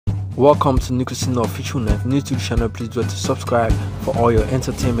Welcome to Nicholson Official. If new to the channel, please do to subscribe for all your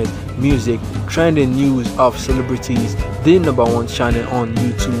entertainment, music, trending news of celebrities, the #1 channel on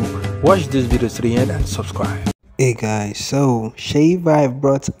YouTube. Watch this video to the end and subscribe. Hey guys, so Seyi Vibez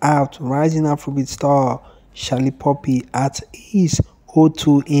brought out rising Afrobeat star Shallipopi at his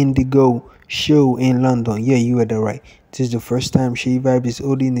O2 Indigo show in London. Yeah, you heard that right. This is the first time Seyi Vibez is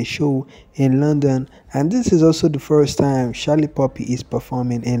holding a show in London, and this is also the first time Shallipopi is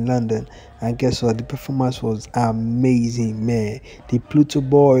performing in London. And guess what? The performance was amazing, man. The Pluto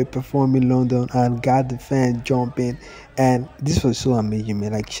boy performed in London and got the fans jumping, and this was so amazing,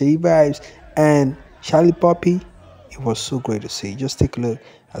 man. Like Seyi Vibez and Shallipopi, it was so great to see. Just take a look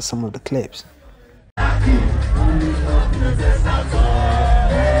at some of the clips.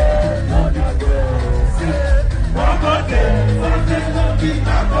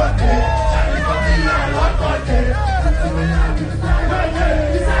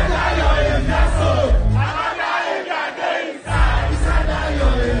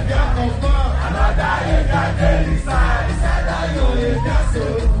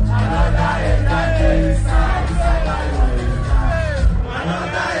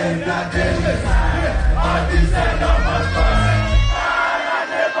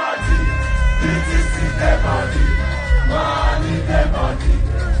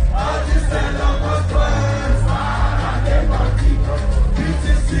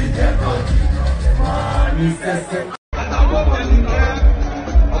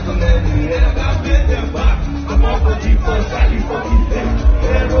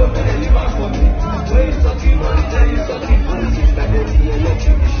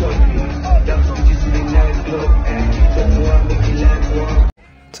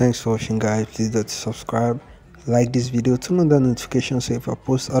 Thanks for watching, guys. Please do subscribe, like this video, turn on the notification so if I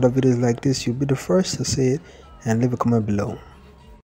post other videos like this you'll be the first to see it, and leave a comment below.